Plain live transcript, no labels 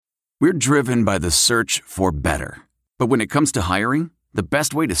We're driven by the search for better. But when it comes to hiring, the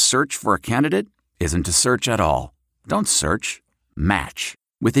best way to search for a candidate isn't to search at all. Don't search. Match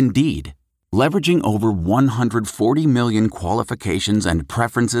with Indeed. Leveraging over 140 million qualifications and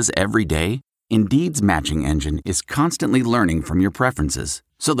preferences every day, Indeed's matching engine is constantly learning from your preferences.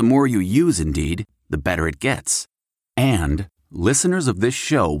 So the more you use Indeed, the better it gets. And listeners of this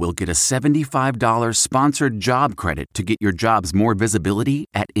show will get a $75 sponsored job credit to get your jobs more visibility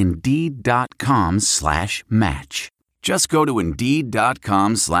at Indeed.com/match. Just go to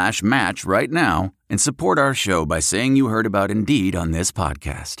Indeed.com/match right now and support our show by saying you heard about Indeed on this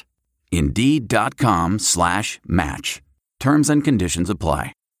podcast. Indeed.com/match. Terms and conditions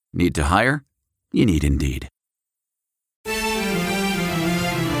apply. Need to hire? You need Indeed.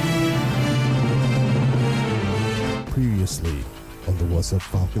 Previously on the What's Up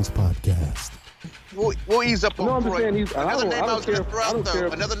Falcons podcast. We'll ease up on Troy. Another name I was going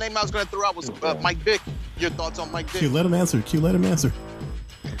to throw out was Mike Vick. Your thoughts on Mike Vick? Q, let him answer.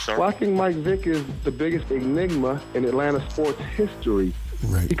 Well, I think Mike Vick is the biggest enigma in Atlanta sports history.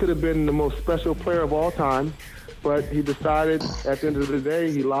 Right. He could have been the most special player of all time, but he decided at the end of the day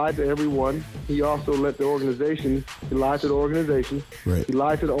he lied to everyone. He also lied to the organization. Right. He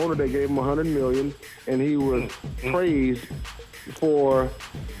lied to the owner that gave him $100 million, and he was praised for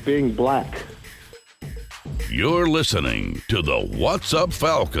being black. You're listening to the What's Up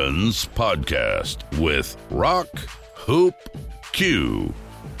Falcons podcast with Rock, Hoop, Q,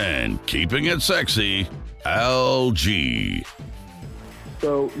 and keeping it sexy, Al G.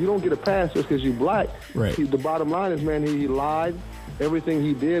 So you don't get a pass just because you're black. Right. The bottom line is, man, he lied. Everything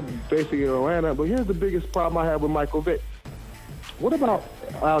he did basically in Atlanta. But here's the biggest problem I have with Michael Vick. What about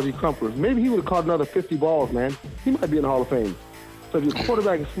Algie Crumpler? Maybe he would have caught another 50 balls, man. He might be in the Hall of Fame. So if your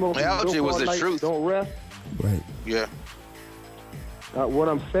quarterback is smoking, Algie was the truth. Don't rest. Right. Yeah. What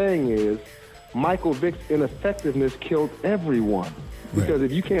I'm saying is Michael Vick's ineffectiveness killed everyone. Because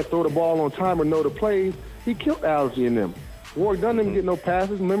if you can't throw the ball on time or know the plays, he killed Algie and them. Warwick Dunn didn't get no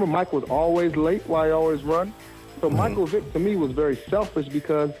passes. Remember, Mike was always late while he always run. So Michael Vick, to me, was very selfish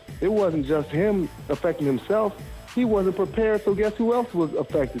because it wasn't just him affecting himself. He wasn't prepared, so guess who else was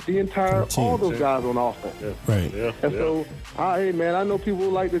affected? All those guys on offense. Yeah. Right. Yeah. And so, hey, man, I know people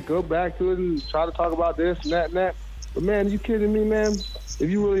like to go back to it and try to talk about this and that and that. But, man, you kidding me, man? If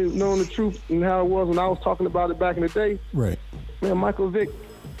you really known the truth and how it was when I was talking about it back in the day, right, man, Michael Vick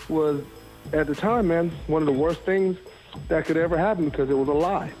was, at the time, man, one of the worst things that could ever happen because it was a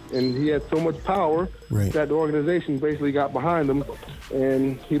lie. And he had so much power that the organization basically got behind him.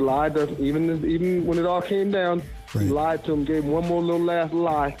 And he lied to even when it all came down, he lied to him, gave him one more little last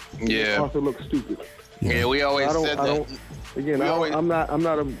lie. Yeah. Also looked stupid. Yeah, we always said that. I'm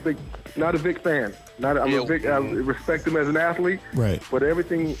not a big fan. I respect him as an athlete. Right. But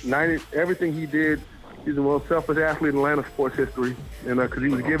everything he did, he's the most selfish athlete in Atlanta sports history. And because he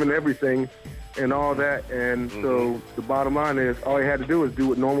was given everything and all that. And so the bottom line is all he had to do is do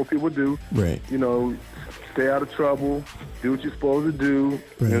what normal people do. Right. You know, stay out of trouble, do what you're supposed to do,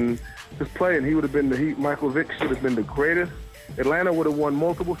 and just play. And he would have been Michael Vick should have been the greatest. Atlanta would have won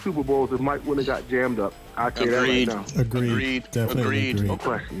multiple Super Bowls if Mike wouldn't have got jammed up. I'll tell you that right now. Agreed. Definitely agreed. No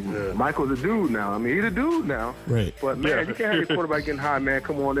question. Yeah. Michael's a dude now. I mean, he's a dude now. Right. But, man, you can't have your quarterback getting high, man.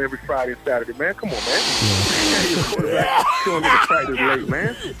 Come on every Friday and Saturday, man. Come on, man. You can't have your quarterback showing up to practice late,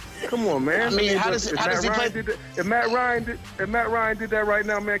 man. Come on, man. I mean, how does he play? If Matt Ryan did that right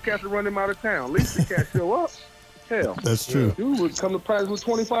now, man, cats would run him out of town. At least he can't show up. Hell. That's true. Dude would come to practice with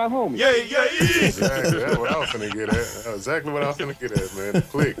 25 homies. Yeah. Exactly. That's what I was going to get at. That's exactly what I was going to get at, man. The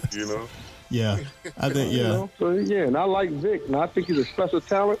click, you know? Yeah. I think, yeah. You know? So, yeah, and I like Vic, and I think he's a special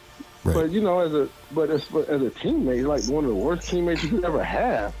talent. Right. But, you know, as a teammate, he's like one of the worst teammates you could ever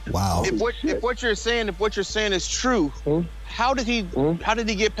have. Wow. If what you're saying is true, how did he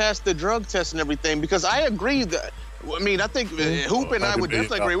get past the drug test and everything? Because I agree that, I mean, I think Hoop and I would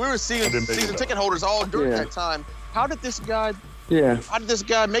definitely agree. We were season ticket holders all during that time. How did this guy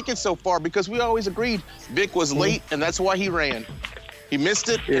make it so far? Because we always agreed Vic was late, and that's why he ran. He missed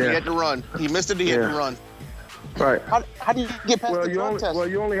it, and he had to run. He missed it, he had to run. Right. How do you get past the drug test? Well,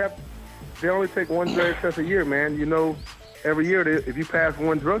 they only take one drug test a year, man. You know, every year, if you pass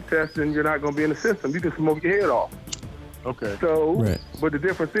one drug test, then you're not going to be in the system. You can smoke your head off. Okay. So, but the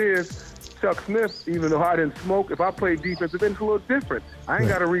difference is, Chuck Smith, even though I didn't smoke, if I played defensive end, it's a little different. I ain't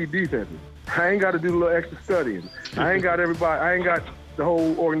got to read defenses. I ain't got to do a little extra studying. I ain't got the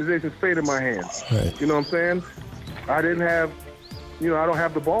whole organization's fate in my hands. Right. You know what I'm saying? I didn't have I don't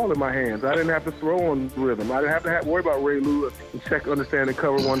have the ball in my hands. I didn't have to throw on rhythm. I didn't have to worry about Ray Lewis and check, understanding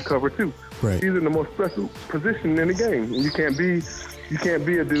cover one, cover two. Right. He's in the most special position in the game, and you can't be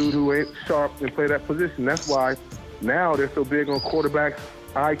a dude who ain't sharp and play that position. That's why now they're so big on quarterbacks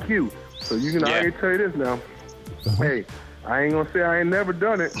IQ. So I can tell you this now. Hey, I ain't gonna say I ain't never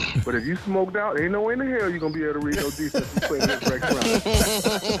done it, but if you smoked out, ain't no way in the hell you're gonna be able to read no defense and play this Rex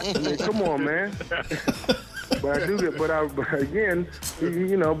Ryan. I mean, come on, man. But I do get, but again,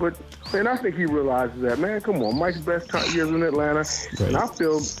 and I think he realizes that, man. Come on, Mike's best years in Atlanta, and I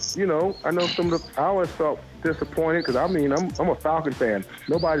feel, I know I always felt disappointed because I'm a Falcon fan.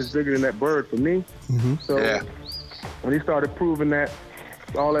 Nobody's bigger than that bird for me. Mm-hmm. So when he started proving that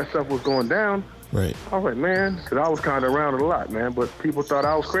all that stuff was going down. Right. I was like, man, because I was kind of around it a lot, man. But people thought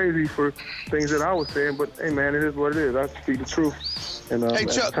I was crazy for things that I was saying. But, hey, man, it is what it is. I speak the truth. And hey,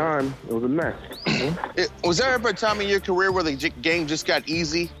 at Chuck, the time, it was a mess. Was there ever a time in your career where the game just got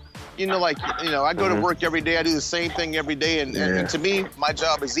easy? I go to work every day. I do the same thing every day. And to me, my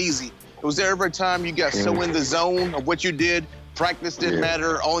job is easy. Was there ever a time you got so in the zone of what you did, practice didn't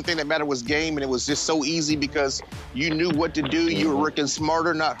matter, only thing that mattered was game, and it was just so easy because you knew what to do, you were working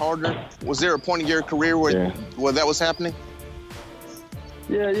smarter, not harder? Was there a point in your career where that was happening?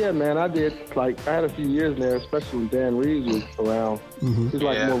 Yeah, man, I did. I had a few years there, especially when Dan Reeves was around. Mm-hmm. He's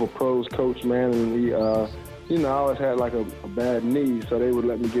more of a pros coach, man, and he, I always had a bad knee, so they would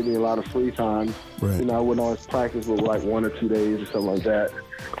let me give me a lot of free time. Right. I wouldn't always practice with 1 or 2 days or something like that.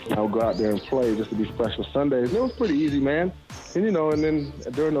 I would go out there and play just to be fresh for Sundays. And it was pretty easy, man. And, and then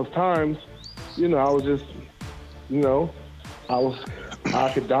during those times, I was just,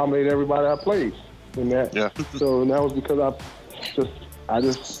 I could dominate everybody I played in that. Yeah. So that was because I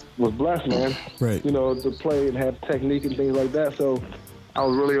just was blessed, man. Right. To play and have technique and things like that. So I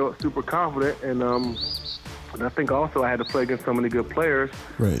was really super confident. And I think also I had to play against so many good players.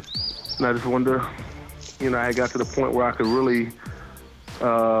 Right. And I just wanted to, I got to the point where I could really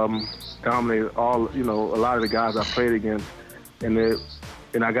dominate a lot of the guys I played against. And you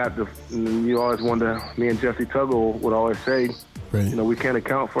always wonder, me and Jesse Tuggle would always say, right. We can't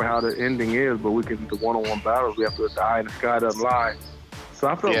account for how the ending is, but the one-on-one battles, we have to, the eye in the sky doesn't lie. So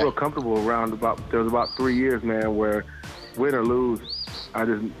I felt real comfortable there was about 3 years, man, where win or lose, I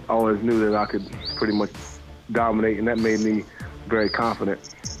just always knew that I could pretty much dominate, and that made me very confident.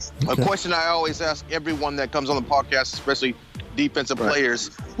 A question I always ask everyone that comes on the podcast, especially defensive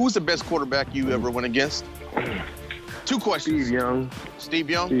players, who's the best quarterback you ever went against? 2 questions. Steve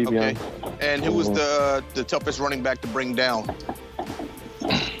Young? Okay. And who was the toughest running back to bring down?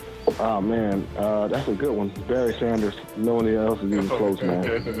 Oh, man, that's a good one. Barry Sanders. No one else is even close, man.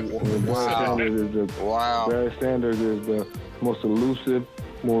 Barry Sanders is the most elusive,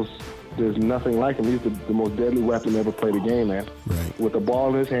 there's nothing like him. He's the most deadly weapon ever played a game, man. Right. With the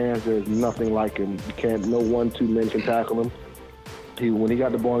ball in his hands, there's nothing like him. No 1-2 men can tackle him. When he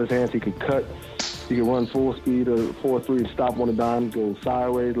got the ball in his hands, he can cut. He can run full speed or 4-3 and stop on a dime, go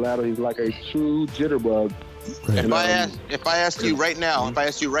sideways, lateral. He's like a true jitterbug. Right. If I asked you right now,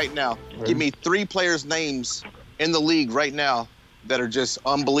 give me 3 players' names in the league right now that are just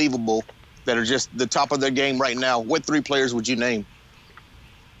unbelievable, that are just the top of their game right now, what 3 players would you name?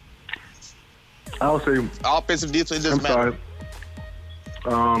 I would say offensive, defensive, it doesn't matter.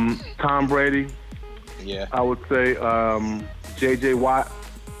 Tom Brady. Yeah. I would say J.J. Watt.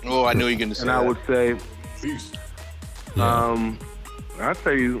 Oh, I knew you were going to say that. And I would say, Peace. I'd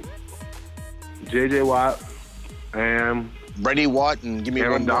say J.J. Watt and Brady Watt, and give me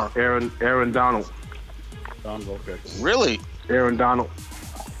one more. Aaron Donald. Okay. Really? Aaron Donald.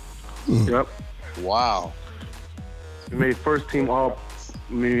 Yep. Wow. He made first team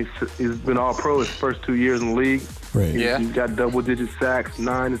he's been all pro his first 2 years in the league. Right. Yeah. He's got double-digit sacks,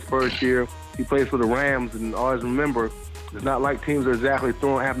 9 his first year. He plays for the Rams, and always remember, it's not like teams are exactly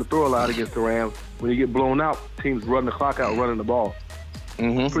having to throw a lot against the Rams. When you get blown out, teams run the clock out running the ball.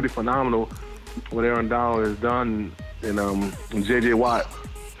 Mm-hmm. It's pretty phenomenal what Aaron Donald has done, and J.J. Watt.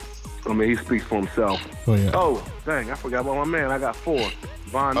 I mean, he speaks for himself. Oh, yeah. Oh, dang, I forgot about my man. I got 4.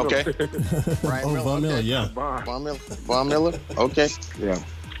 Von Miller. Okay. Von Miller, yeah. Von Miller? Okay. Yeah,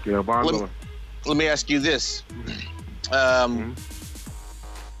 Von Miller. Let me ask you this.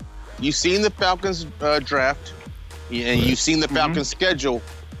 You've seen the Falcons draft, and you've seen the Falcons schedule.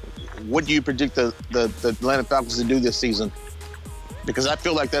 What do you predict the Atlanta Falcons to do this season? Because I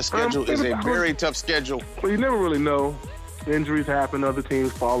feel like that schedule is a very tough schedule. Well, you never really know. Injuries happen, other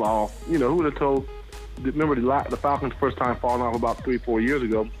teams fall off. Who would have told? Remember the Falcons' first time falling off about 3-4 years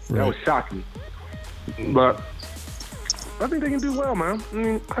ago? That Right. was shocking. But I think they can do well, man.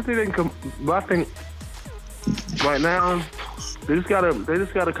 I think they can come. But I think right now, they just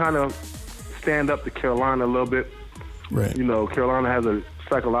gotta kind of stand up to Carolina a little bit. Right. You know, Carolina has a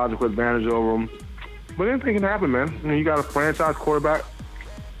psychological advantage over them. But anything can happen, man. I mean, you got a franchise quarterback.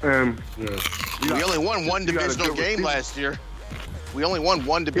 And we only won one divisional game last year. We only won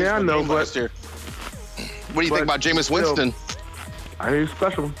one divisional game last year. What do you think about Jameis Winston? I think he's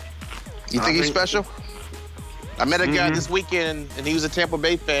special. You think he's special? I met a guy this weekend, and he was a Tampa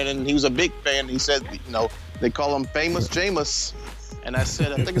Bay fan, and he was a big fan. He said, you know, they call him Famous Jameis. And I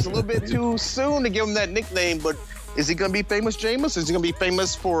said, I think it's a little bit too soon to give him that nickname, but is he going to be Famous Jameis? Is he going to be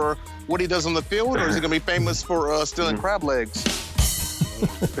famous for what he does on the field, or is he going to be famous for stealing crab legs?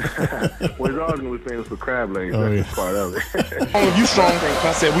 Well, he's always going to be famous for crab legs. That's part of it. Oh, you strong.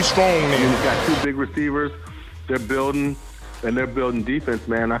 I said we strong, man. He's got two big receivers. They're building defense,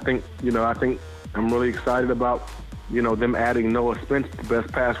 man. I think I'm really excited about, you know, them adding Noah Spence, the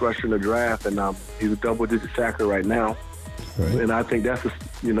best pass rusher in the draft, and he's a double-digit sacker right now. Right. And I think that's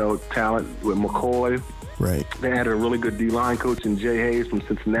talent with McCoy. Right. They added a really good D-line coach in Jay Hayes from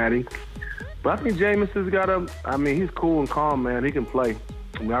Cincinnati. But I think Jameis has he's cool and calm, man. He can play.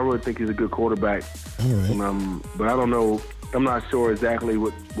 I mean, I really think he's a good quarterback. All right. But I don't know. I'm not sure exactly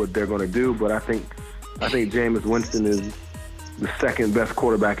what they're going to do, but I think Jameis Winston is the second best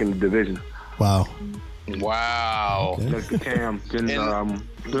quarterback in the division. Wow. Okay. Next to Cam. Then,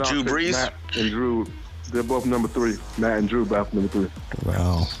 Drew Brees? Matt and Drew. They're both number 3. Matt and Drew both number 3.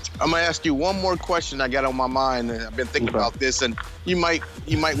 Wow. I'm gonna ask you one more question I got on my mind, and I've been thinking about this, and you might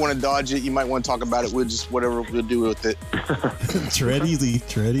want to dodge it, you might want to talk about it. We'll do with it. Tread easy.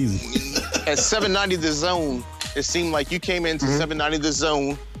 At 790 The Zone, it seemed like you came into 790 The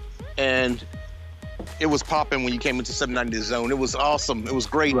Zone, and it was popping when you came into 790 The Zone. It was awesome. It was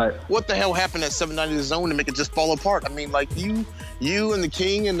great. Right. What the hell happened at 790 The Zone to make it just fall apart? I mean, like you and the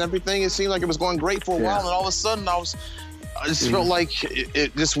King and everything, it seemed like it was going great for a while, and all of a sudden I just felt like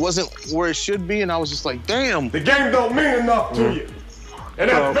it just wasn't where it should be, and I was just like, damn. The game don't mean enough to you. And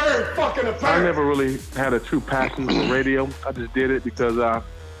that's very fucking apparent. I never really had a true passion for radio. I just did it because I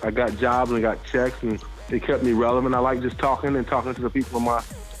got jobs and got checks, and it kept me relevant. I like just talking to the people in my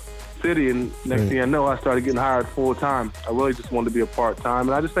city, and next thing I know, I started getting hired full time. I really just wanted to be a part time,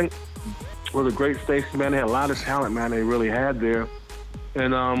 and I just think it was a great station, man. They had a lot of talent, man. They really had there,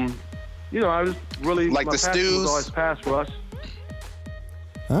 and I just really like my the passion Stews. was always pass rush.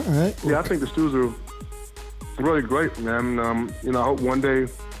 All right. Yeah, I think the Stews are really great, man. I hope one day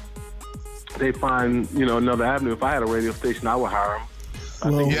they find another avenue. If I had a radio station, I would hire them. I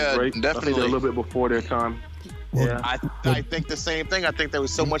think it's great. Definitely. I think a little bit before their time. Well, I think the same thing. I think there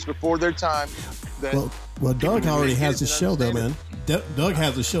was so much before their time. Well, Doug already has a show, though, man. Doug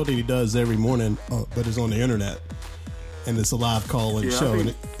has a show that he does every morning, but it's on the internet, and it's a live call-in show.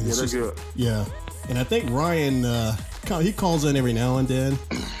 They're good. Yeah, and I think Ryan he calls in every now and then,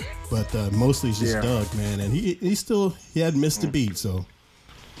 but mostly it's just Doug, man, and he hadn't missed a beat, so.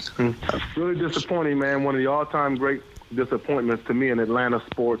 Really disappointing, man. One of the all-time great disappointments to me in Atlanta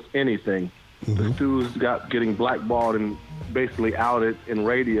sports anything. The Stews getting blackballed and basically outed in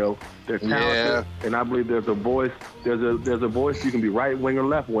radio. They're talented, and I believe there's a voice. There's a voice. You can be right wing or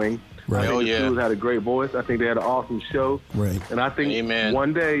left wing. Right. I think the Stews had a great voice. I think they had an awesome show. Right. And I think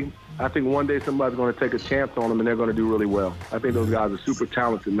one day somebody's going to take a chance on them, and they're going to do really well. I think those guys are super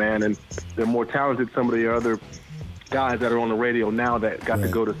talented, man, and they're more talented than some of the other guys that are on the radio now that got to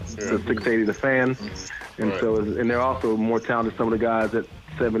go to the 680 The Fan, and they're also more talented than some of the guys at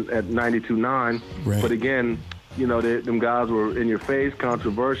 92.9. Right. But again, them guys were in your face,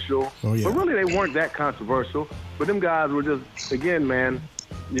 controversial. Oh, yeah. But really, they weren't that controversial. But them guys were just, again, man.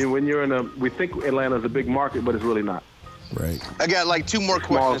 When you're we think Atlanta's a big market, but it's really not. Right. I got like two more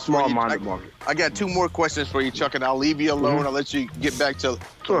questions for you. Small-minded market. I got two more questions for you, Chuck, and I'll leave you alone. I'll let you get back to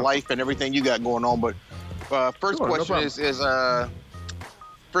life and everything you got going on. But first question is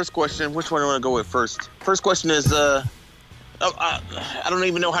first question. Which one do I want to go with first? First question is I don't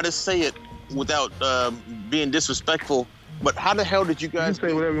even know how to say it without being disrespectful. But how the hell did you guys? You can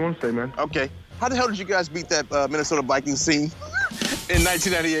say whatever you want to say, man. Okay. How the hell did you guys beat that Minnesota Vikings team in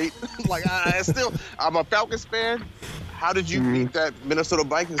 1998? Like, I'm a Falcons fan. How did you beat that Minnesota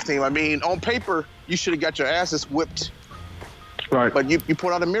Vikings team? I mean, on paper, you should have got your asses whipped. Right. But you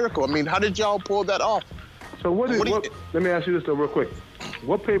pulled out a miracle. I mean, how did y'all pull that off? So let me ask you this, though, real quick.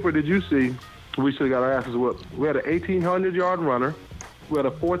 What paper did you see we should have got our asses whipped? We had an 1,800-yard runner. We had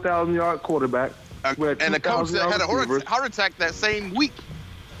a 4,000-yard quarterback. And a coach that had a heart attack that same week.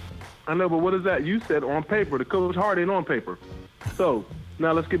 I know, but what is that? You said on paper. The coach Hart ain't on paper. So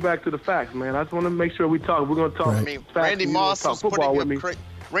now let's get back to the facts, man. I just want to make sure we talk. We're going to talk. Right. I mean, facts. Randy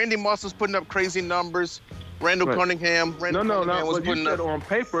Moss was putting up crazy numbers. Randall Cunningham. No. Was But you putting said on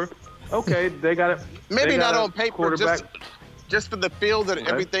paper, okay, they got it. Maybe not on paper, just for the feel that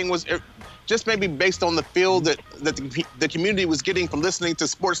everything was. Just maybe based on the feel that the community was getting from listening to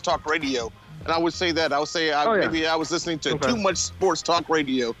sports talk radio. And I would say that. Maybe I was listening to too much sports talk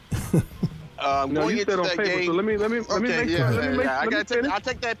radio. Going you into said on that paper, game. so let me make sure. I'll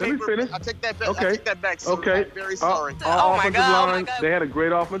take that paper. Finish. I'll take that back. Okay. I'll take that back. So Okay. I'm very sorry. Our my offensive God. line, they had a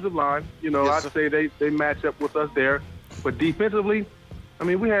great offensive line. You know, Yes, I'd say they match up with us there. But defensively, I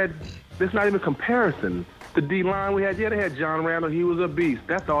mean, there's not even comparison. The D-line we had, they had John Randall. He was a beast.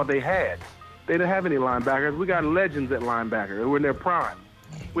 That's all they had. They didn't have any linebackers. We got legends at linebacker. They were in their prime.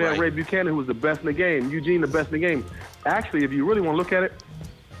 We had Ray Buchanan, who was the best in the game. Eugene, the best in the game. Actually, if you really want to look at it,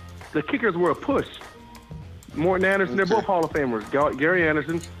 the kickers were a push. Morton Anderson, they're both Hall of Famers. Gary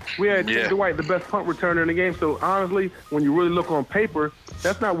Anderson. We had Dwight, the best punt returner in the game. So, honestly, when you really look on paper,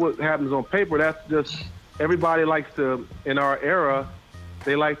 that's not what happens on paper. That's just everybody likes to, in our era,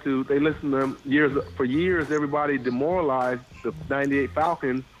 they listen to years, everybody demoralized the 98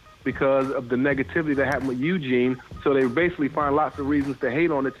 Falcons because of the negativity that happened with Eugene. So they basically find lots of reasons to hate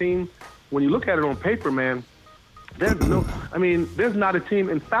on the team. When you look at it on paper, man, there's not a team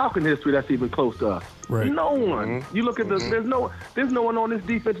in Falcon history that's even close to us. Right. No one. You look at there's no one on this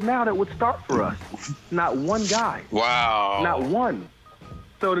defense now that would start for us. Not one guy. Wow. Not one.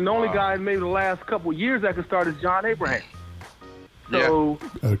 So the only guy maybe the last couple of years that could start is John Abraham. So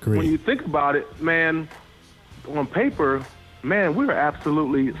when you think about it, man, on paper, man, we were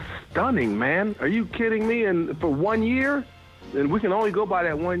absolutely stunning, man. Are you kidding me? And for 1 year, and we can only go by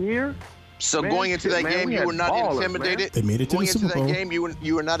that 1 year. So going into that game, you were not intimidated. They made it to the Super Bowl. Going into that game,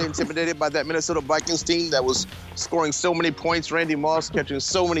 you were not intimidated by that Minnesota Vikings team that was scoring so many points. Randy Moss catching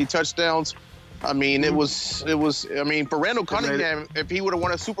so many touchdowns. I mean, it was. I mean, for Randall Cunningham, if he would have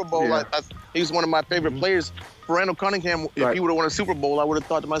won a Super Bowl, he's one of my favorite players. For Randall Cunningham, if he would have won a Super Bowl, I would have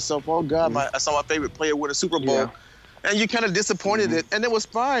thought to myself, "Oh God, I saw my favorite player win a Super Bowl." Yeah. And you kind of disappointed it, and it was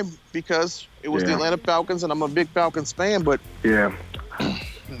fine because it was the Atlanta Falcons, and I'm a big Falcons fan. But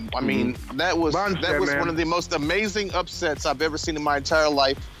I mean, that was one of the most amazing upsets I've ever seen in my entire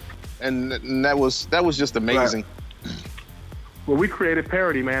life, and that was just amazing. Right. Well, we created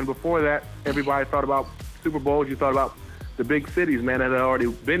parity, man. Before that, everybody thought about Super Bowls. You thought about the big cities, man, that had already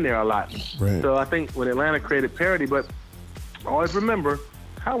been there a lot. Right. So I think when Atlanta created parity, but always remember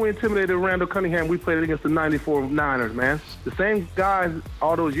how we intimidated Randall Cunningham. We played against the 94 Niners, man. The same guys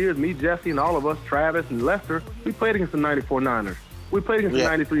all those years, me, Jesse, and all of us, Travis and Lester, we played against the 94 Niners. We played against the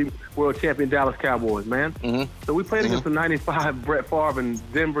 93 world champion Dallas Cowboys, man. So we played against the 95 Brett Favre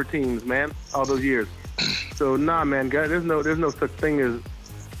and Denver teams, man, all those years. So, man, guys, there's no such thing as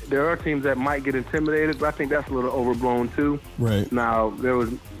 – there are teams that might get intimidated, but I think that's a little overblown too. Right. Now, we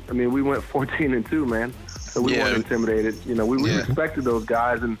went 14-2, man. So we weren't intimidated. You know, we respected those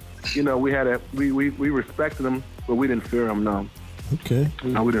guys, and, you know, we respected them, but we didn't fear them, no. Okay.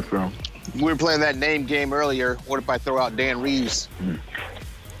 No, we didn't fear them. We were playing that name game earlier. What if I throw out Dan Reeves?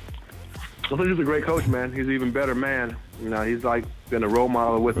 I think he's a great coach, man. He's an even better man. You know, he's like been a role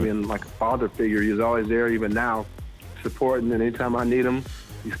model with me and like a father figure. He's always there, even now, supporting. And anytime I need him,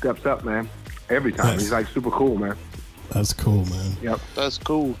 he steps up, man. Every time. He's like super cool, man. That's cool, man. Yep. That's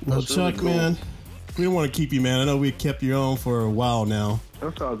cool. Well, That's Chuck, really cool. man, we don't want to keep you, man. I know we kept you on for a while now.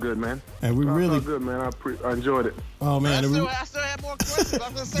 That's all good, man. And we That's really all good, man. I enjoyed it. Oh, man. I still have more questions. I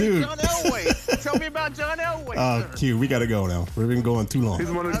was going to say John Elway. Tell me about John Elway. Q, we got to go now. We've been going too long. He's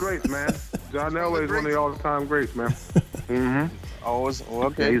one of the greats, man. John Elway is one of the all-time greats, man. Always.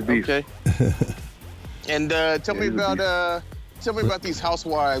 Okay. Yeah, he's okay. And tell me about these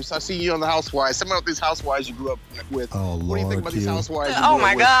housewives. I see you on the Housewives. Tell me about these housewives you grew up with. Oh, what do you think about these housewives? Oh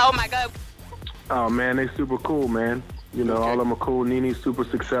my God. Oh man, they super cool, man. You know, all of them are cool. Nene's super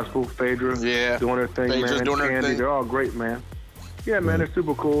successful. Phaedra, doing her thing, Phaedra's man. doing her Candy, thing. they're all great, man. Yeah, man, they're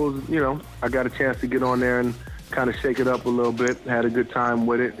super cool. You know, I got a chance to get on there and kind of shake it up a little bit. Had a good time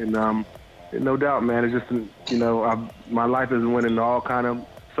with it, and no doubt, man. It's just, you know, my life has went into all kind of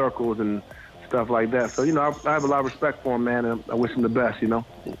circles and stuff like that. So, you know, I have a lot of respect for him, man, and I wish him the best, you know.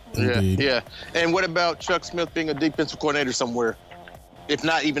 Yeah. And what about Chuck Smith being a defensive coordinator somewhere? If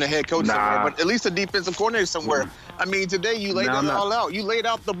not even a head coach somewhere, but at least a defensive coordinator somewhere. I mean, today you laid it all out. You laid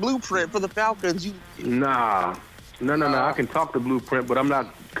out the blueprint for the Falcons. No. I can talk the blueprint, but I'm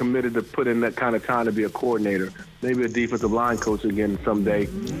not committed to put in that kind of time to be a coordinator. Maybe a defensive line coach again someday,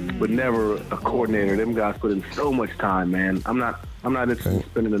 but never a coordinator. Them guys put in so much time, man. I'm not interested in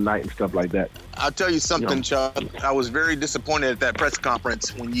spending the night and stuff like that. I'll tell you something, Chuck. I was very disappointed at that press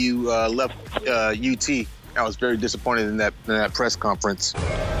conference when you left UT. I was very disappointed in that press conference.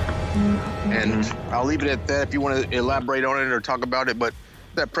 And I'll leave it at that if you want to elaborate on it or talk about it. But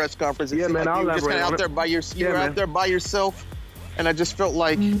that press conference, Yeah, man, I'll you were just kind elaborate of on out there it. by your, you were out there by yourself, and I just felt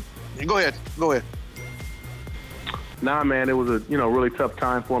like, go ahead. Nah, man, it was a really tough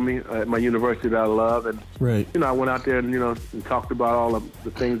time for me at my university that I love, and Right. I went out there and and talked about all of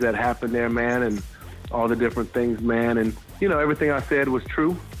the things that happened there, man, and all the different things, man, and everything I said was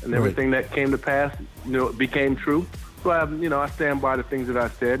true, and everything that came to pass, became true. So I stand by the things that I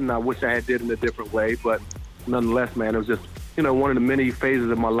said, and I wish I had did it in a different way, but nonetheless, man, it was just one of the many phases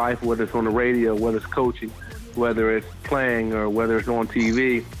of my life, whether it's on the radio, whether it's coaching, whether it's playing, or whether it's on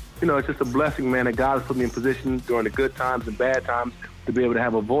TV. It's just a blessing, man, that God has put me in position during the good times and bad times to be able to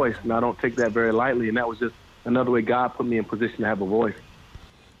have a voice, and I don't take that very lightly, and that was just another way God put me in position to have a voice.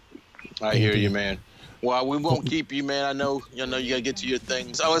 I hear you, man. Well, we won't keep you, man. I know you got to get to your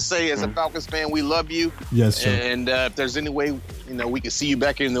things. I would say, as a Falcons fan, we love you. Yes, sir. And if there's any way, we can see you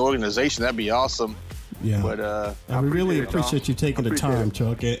back in the organization, that'd be awesome. Yeah. But we really appreciate you taking the time,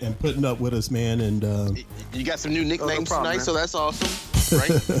 Chuck, and putting up with us, man. And you got some new nicknames tonight, man. so that's awesome,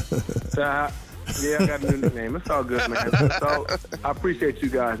 right? Yeah, I got a new nickname. It's all good, man. So I appreciate you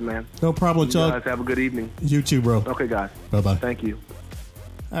guys, man. No problem, You Chuck. guys have a good evening. You too, bro. Okay, guys. Bye-bye. Thank you.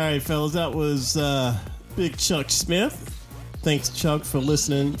 All right, fellas, that was Big Chuck Smith. Thanks, Chuck, for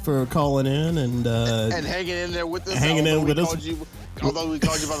listening, for calling in, and hanging in there with us. Although we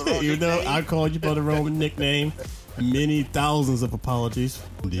called you by the wrong nickname. I called you by the wrong nickname. Many thousands of apologies.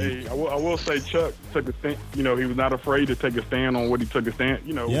 Indeed. Hey, I will say Chuck took a stand. He was not afraid to take a stand on what he took a stand.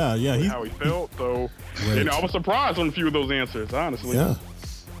 How he felt. So, Right. I was surprised on a few of those answers, honestly.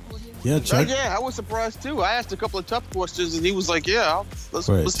 Yeah, Chuck. I was surprised too. I asked a couple of tough questions, and he was like, "Yeah,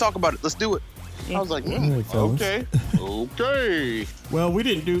 let's talk about it. Let's do it." I was like, okay. Well, we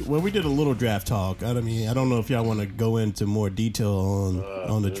did a little draft talk. I don't know if y'all want to go into more detail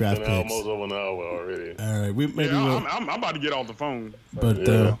on the draft picks. Almost over an hour already. All right, I'm about to get off the phone. But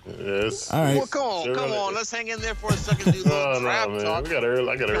yes. all right. Well, come on. Let's hang in there for a second. Do a little draft talk. I got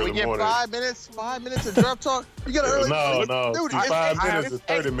early Can we get morning. 5 minutes? 5 minutes of draft talk? You got early. No. Dude, 5 minutes is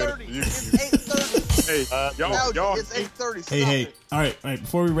 30 minutes. It's 8:30. Hey, y'all. It's 8:30. Hey. All right.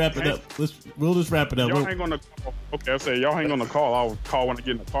 Before we wrap it up, we'll just wrap it up. Y'all hang on the call. Okay, I'll say y'all hang on the call. I'll call when I get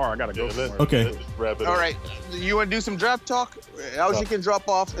in the car. I gotta go somewhere. Okay. Let's wrap it All up. right. You want to do some draft talk? Algie can drop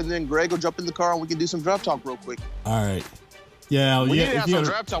off, and then Greg will jump in the car, and we can do some draft talk real quick. All right. Yeah. We need to if have you some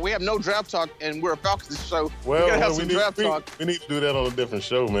draft talk. We have no draft talk, and we're a Falcons show. Well, we gotta have some draft talk. We need to do that on a different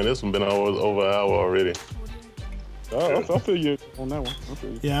show, man. This one been over an hour already. I feel you on that one.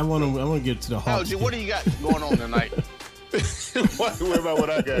 Yeah, I want to get to the Hawks. Algie, what do you got going on tonight? Why you worry about what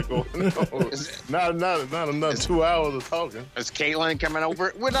I got going on? Not another 2 hours of talking. Is Caitlin coming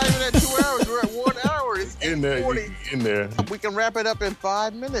over? We're not even at 2 hours. We're at 1 hour. It's In there, 8:40. in there. We can wrap it up in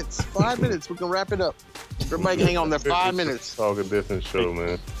 5 minutes. 5 minutes. We can wrap it up. Everybody can hang on there 5 minutes. Talking different show,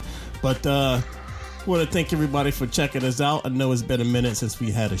 man. But want to thank everybody for checking us out. I know it's been a minute since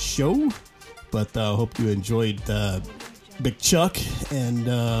we had a show, but I hope you enjoyed Big Chuck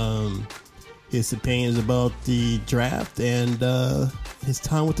and his opinions about the draft and his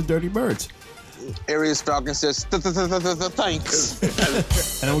time with the Dirty Birds. Aries Falcon says, thanks.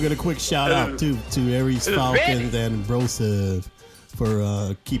 And I'm going to quick shout out to Aries Falcons and Broseph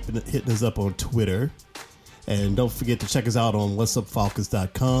for hitting us up on Twitter. And don't forget to check us out on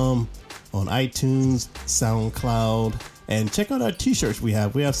whatsupfalcons.com, on iTunes, SoundCloud, and check out our t-shirts we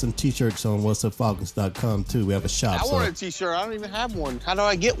have. We have some t-shirts on whatsupfalcons.com too. We have a shop. I want a t-shirt. I don't even have one. How do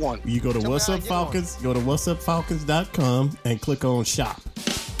I get one? You go to Tell me What's how I Up get Falcons, go to whatsupfalcons.com and click on shop.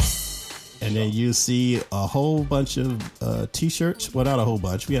 And then you see a whole bunch of t-shirts. Well, not a whole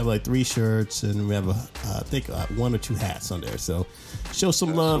bunch. We have like 3 shirts and we have I think 1 or 2 hats on there. So show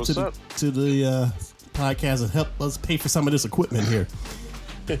some love to the podcast and help us pay for some of this equipment here.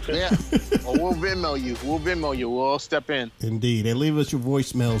 Yeah. Well, we'll Venmo you. We'll all step in. Indeed. And leave us your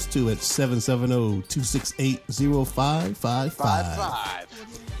voicemails too at 770-268-0555.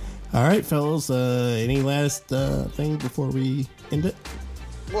 All right, fellas. Any last thing before we end it?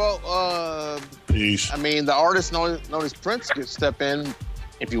 Well, Peace. I mean, the artist known as Prince could step in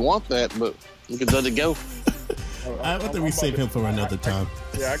if you want that, but we could let it go. I think we save him for another time.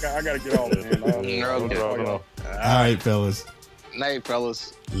 Yeah, I gotta get off, man. Okay. All right, fellas. Night,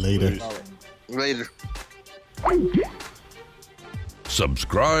 fellas. Later. Later.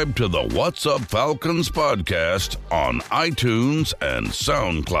 Subscribe to the What's Up Falcons podcast on iTunes and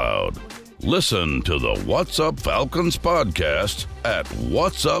SoundCloud. Listen to the What's Up Falcons podcast at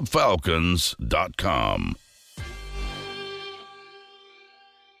whatsupfalcons.com.